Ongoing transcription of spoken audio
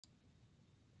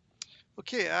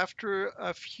Okay, after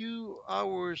a few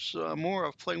hours more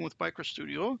of playing with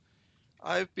microStudio,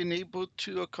 I've been able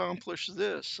to accomplish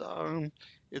this.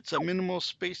 It's a minimal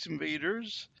Space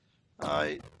Invaders.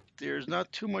 Uh, there's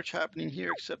not too much happening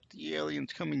here except the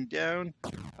aliens coming down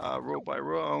row by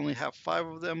row. I only have 5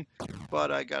 of them,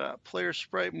 but I got a player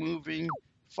sprite moving,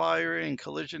 fire, and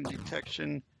collision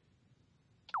detection.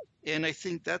 And I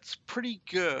think that's pretty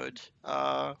good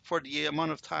for the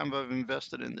amount of time I've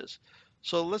invested in this.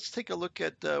 So let's take a look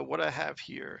at what I have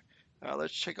here.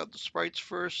 Let's check out the sprites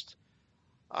first.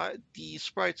 The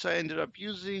sprites I ended up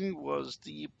using was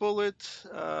the bullet,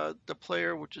 the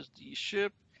player, which is the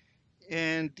ship,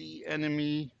 and the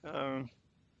enemy,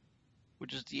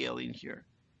 which is the alien here.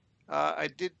 I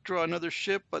did draw another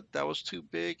ship, but that was too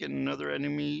big, and another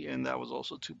enemy, and that was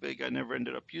also too big. I never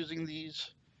ended up using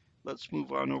these. Let's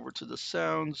move on over to the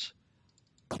sounds.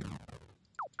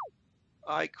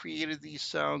 I created these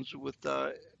sounds with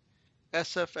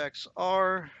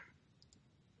SFXR.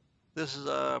 This is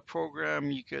a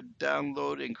program you could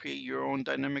download and create your own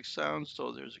dynamic sounds.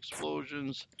 So there's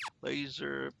explosions,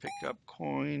 laser, pick up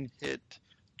coin, hit,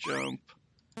 jump.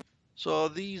 So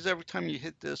these, every time you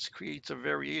hit this, creates a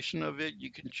variation of it.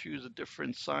 You can choose a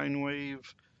different sine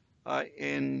wave,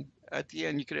 and at the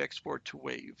end you could export to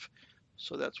wave.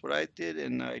 So that's what I did,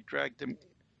 and I dragged them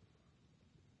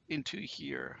into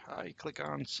here. I click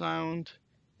on sound,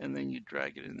 and then you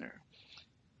drag it in there.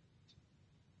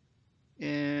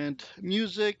 And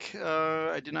music,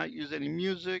 I did not use any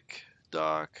music.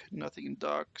 Dock, nothing in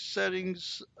dock.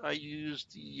 Settings, I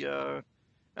used the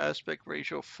aspect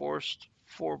ratio forced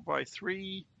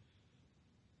 4:3,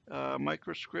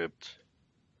 microscript,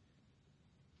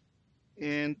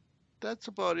 and that's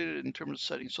about it in terms of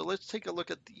settings. So let's take a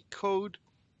look at the code.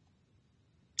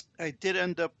 I did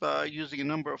end up using a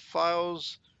number of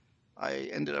files.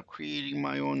 I ended up creating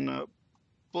my own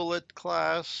bullet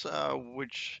class,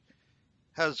 which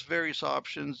has various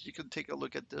options. You can take a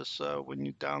look at this when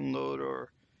you download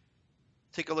or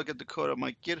take a look at the code on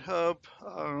my GitHub.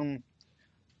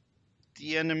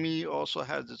 The enemy also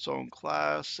has its own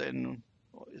class and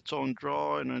its own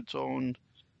draw and its own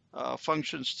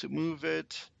functions to move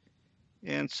it.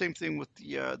 And same thing with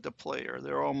the player.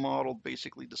 They're all modeled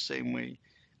basically the same way.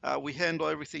 We handle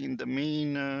everything in the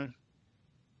main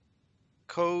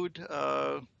code.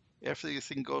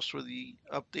 Everything goes through the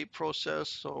update process.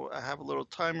 So I have a little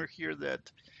timer here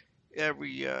that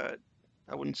every I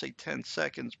wouldn't say 10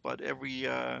 seconds, but every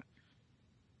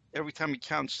time it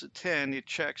counts to 10, it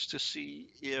checks to see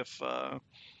if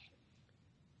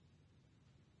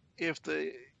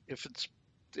the if it's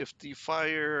if the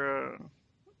fire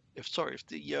if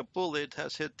the bullet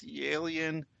has hit the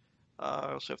alien.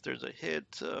 So if there's a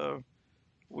hit,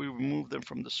 we remove them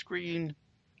from the screen.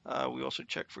 We also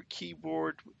check for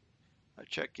keyboard. I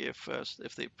check if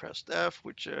they pressed F,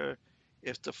 which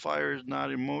if the fire is not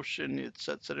in motion, it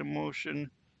sets it in motion.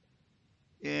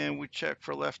 And we check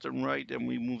for left and right, and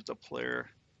we move the player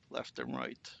left and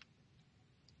right.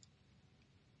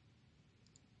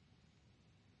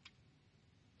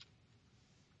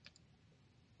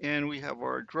 And we have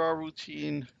our draw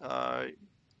routine.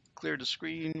 Clear the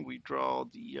screen, we draw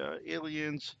the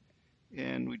aliens,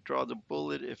 and we draw the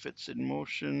bullet if it's in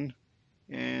motion,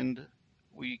 and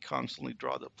we constantly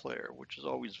draw the player, which is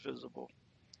always visible.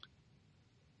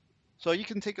 So you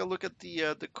can take a look at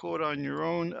the code on your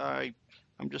own.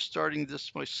 I'm just starting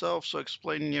this myself, so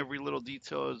explaining every little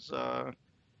detail is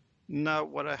not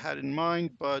what I had in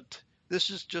mind, but this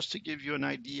is just to give you an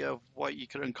idea of what you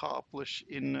can accomplish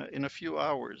in a few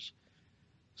hours.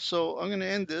 So I'm going to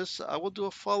end this. I will do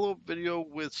a follow-up video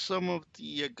with some of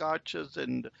the gotchas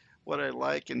and what I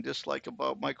like and dislike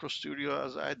about microStudio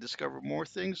as I discover more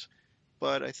things.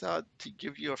 But I thought to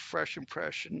give you a fresh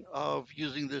impression of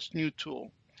using this new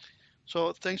tool.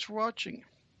 So thanks for watching.